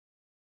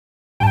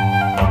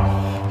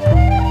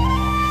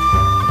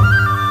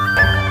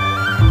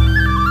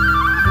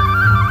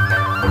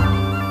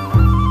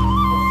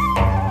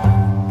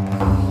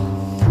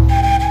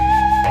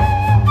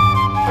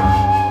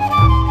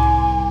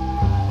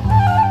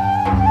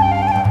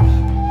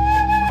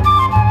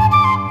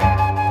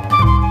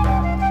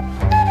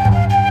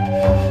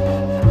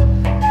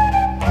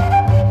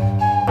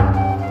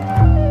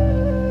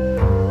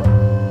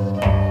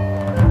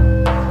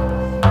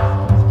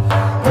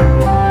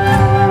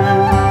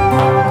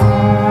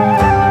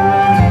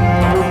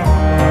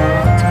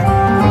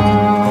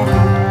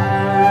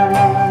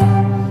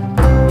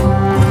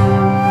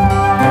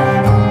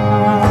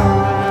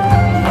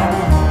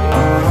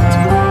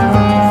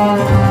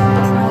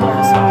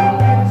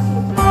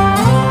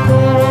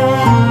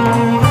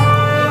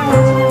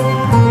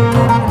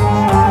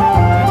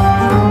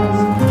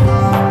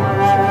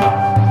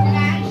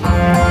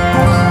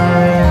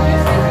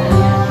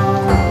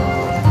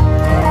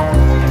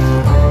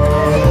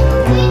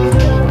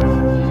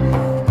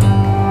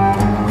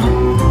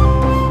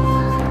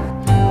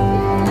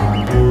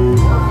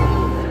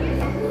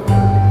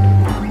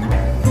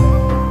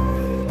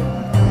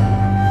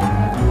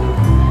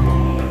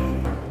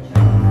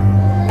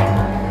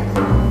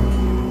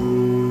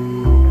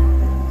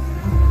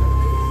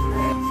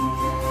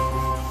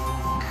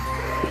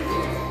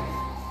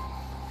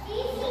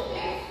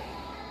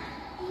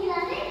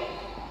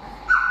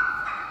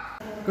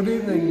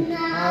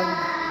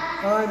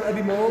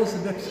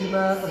Deputy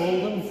Mayor of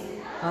Oldham,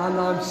 and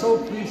I'm so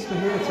pleased to be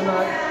here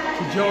tonight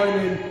to join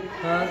in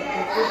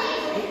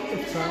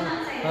Iftar,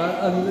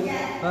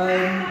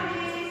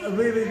 I'm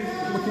really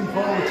looking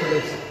forward to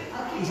this.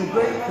 It's a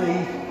great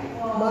thing.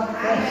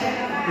 MACFEST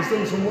has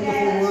done some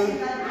wonderful work,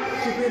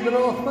 particularly in the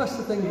North West,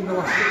 I think, in the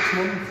last 6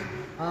 months.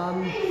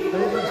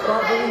 It's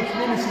about bringing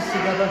communities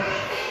together,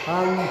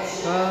 and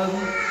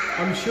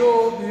I'm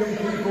sure the young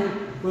people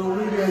will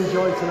really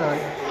enjoy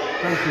tonight.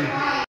 Thank you.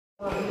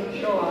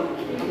 Sean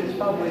and his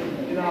family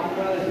in our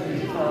prayers at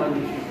this time.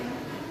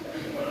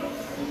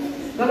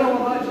 Then I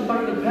would like to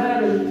thank the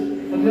parents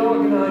and the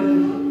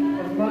organisers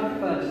of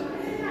MACFEST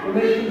for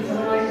making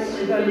tonight's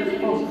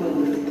event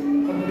possible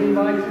and for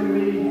inviting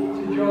me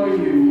to join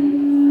you.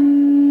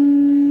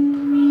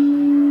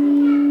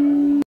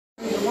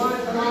 The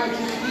wide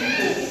variety of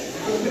people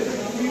from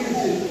different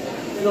communities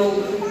in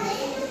Oldham,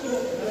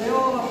 they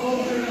all have one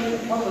thing in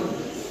common: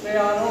 they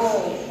are all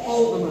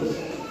Oldhamers.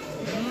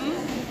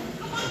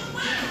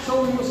 So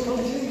we must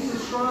continue to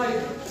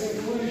strive for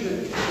inclusion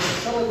and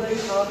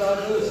celebrate our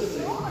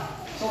diversity.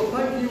 So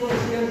thank you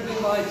once again for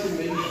inviting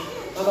me,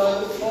 and I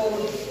look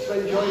forward to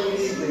enjoying the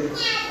evening.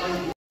 Thank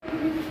you.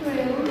 I'm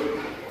thrilled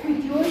to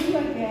join you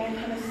again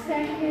for the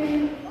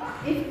second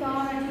Iftar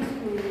at your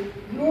school.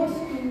 Your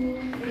school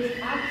is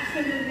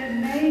absolutely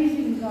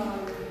amazing,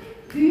 guys.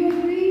 Do you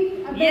agree?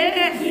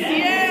 Yes,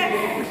 yes.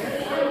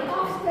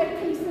 Ofsted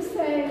keeps the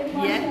same.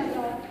 Yes.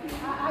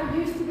 I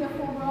used to be a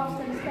former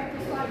Ofsted inspector,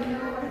 so I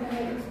know what an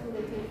amazing school it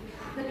is.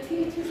 The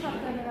teachers have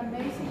done an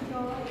amazing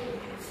job,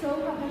 so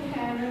have the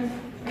parents,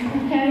 in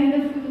preparing the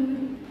food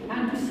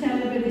and to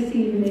celebrate this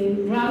evening.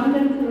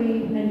 Ramadan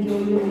Kareem,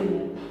 enjoy your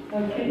dinner.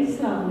 Okay,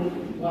 Slowly.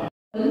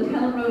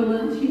 Helen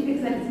Rowland, Chief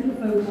Executive of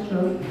Focus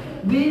Trust.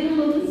 Really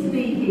lovely to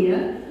be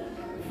here.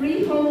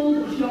 Freehold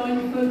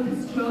joined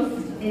Focus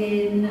Trust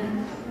in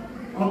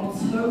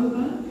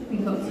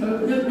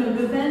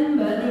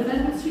November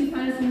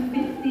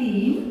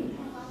 2015.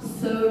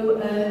 So,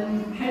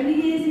 how many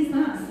years is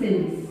that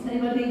since?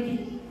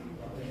 Anybody?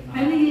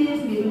 How many years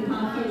have you been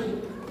part of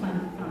Focus?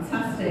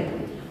 Fantastic.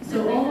 So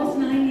almost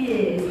 9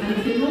 years, and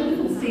it's been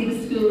wonderful to see the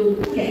school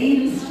get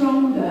even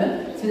stronger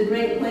to the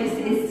great place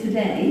it is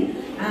today.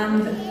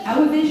 And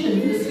our vision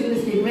for the school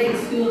is to be a great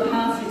school at the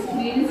heart of its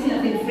community. I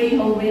think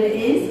Freehold really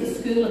is a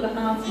school at the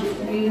heart of its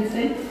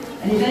community.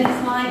 And events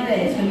like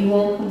this, when you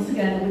all come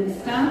together with the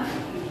staff,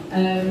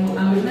 and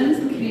with members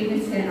of the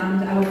community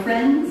and our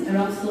friends, are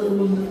absolutely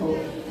wonderful.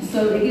 So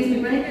it gives me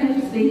great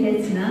pleasure to be here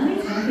tonight.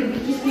 And I think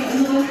we've just got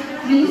another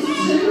minute or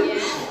two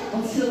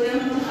until we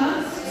open the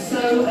fast. So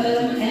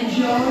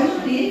enjoy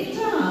the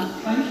Iftar.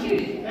 Thank you.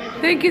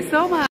 Thank you so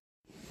much.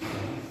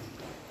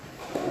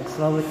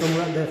 Assalamu alaikum.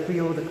 We're at the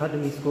Freehold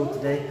Academy School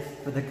today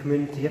for the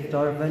community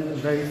Iftar event, and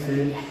very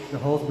soon the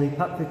halls will be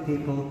packed with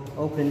people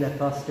opening their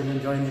fast and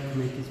enjoying the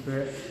community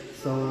spirit.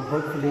 So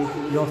hopefully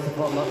you all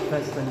support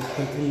MACFEST and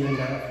continue in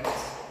their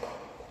efforts.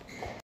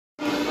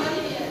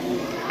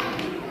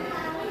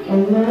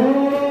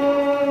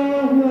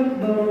 Allahu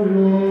Akbar,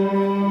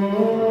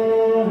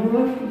 Allahu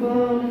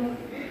Akbar.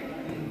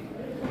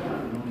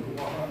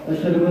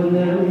 Ashhadu an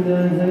la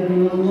ilaha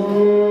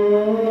illallah.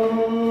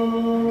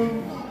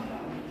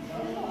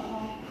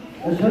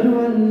 Ashhadu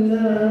an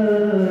la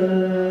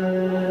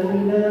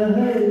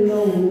ilaha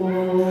illallah.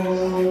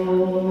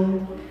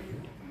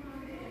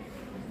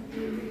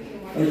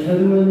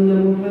 Ashhadu anna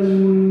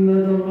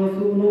Muhammadan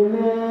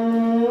Rasulullah.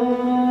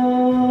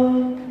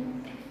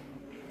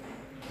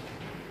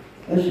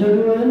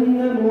 Ashhadu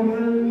anna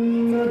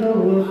Muhammadan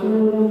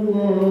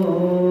Rasulullah.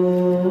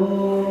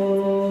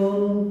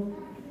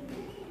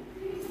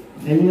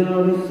 Hayya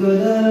 'ala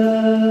as-salah.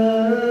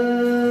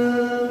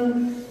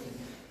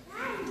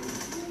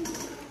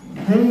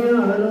 Hayya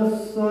 'ala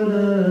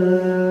as-salah.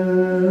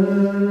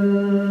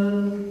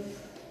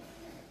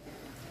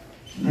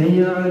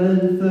 Hayya 'ala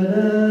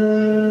al-falah.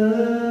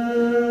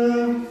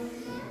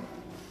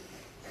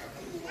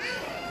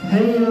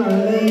 Hayya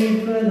 'ala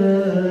al-falah.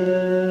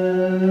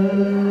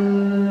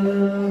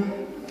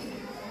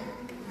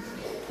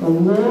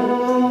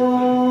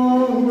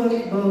 Allahu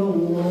Akbar,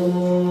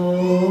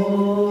 Allahu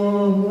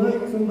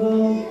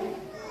Akbar.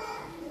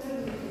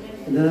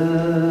 La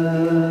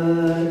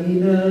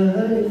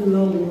ilaha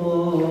illallah.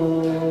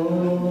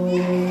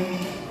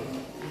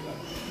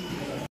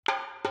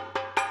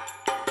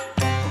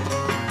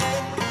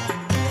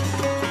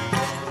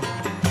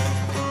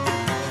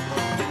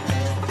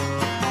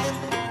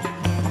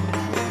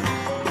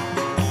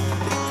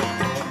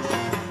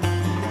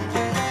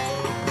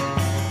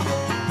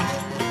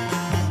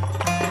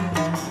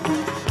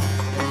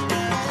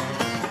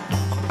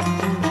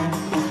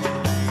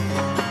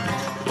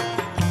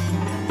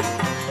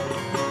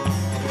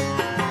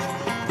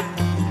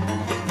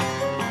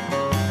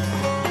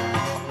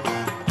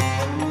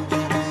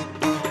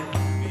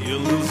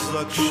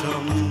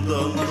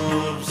 Akşamdan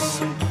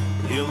varsın,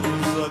 yıldız